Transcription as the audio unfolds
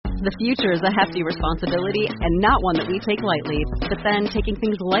The future is a hefty responsibility and not one that we take lightly. But then taking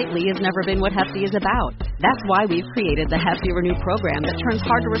things lightly has never been what Hefty is about. That's why we've created the Hefty Renew program that turns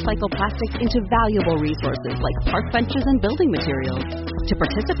hard-to-recycle plastics into valuable resources like park benches and building materials. To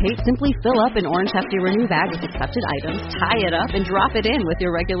participate, simply fill up an orange Hefty Renew bag with accepted items, tie it up, and drop it in with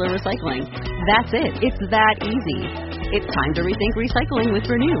your regular recycling. That's it. It's that easy. It's time to rethink recycling with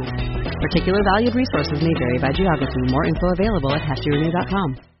Renew. Particular valued resources may vary by geography. More info available at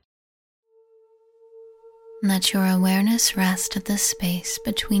heftyrenew.com. Let your awareness rest at the space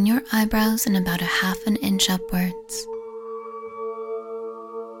between your eyebrows and about 1/2 inch upwards.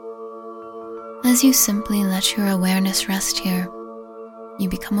 As you simply let your awareness rest here, you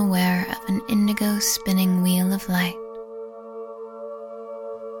become aware of an indigo spinning wheel of light.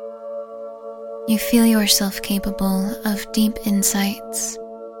 You feel yourself capable of deep insights,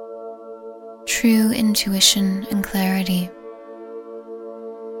 true intuition and clarity.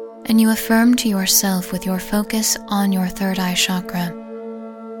 And you affirm to yourself with your focus on your third eye chakra.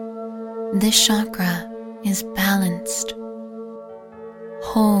 This chakra is balanced,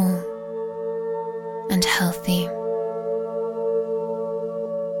 whole, and healthy.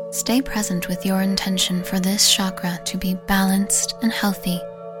 Stay present with your intention for this chakra to be balanced and healthy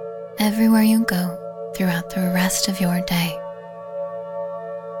everywhere you go throughout the rest of your day.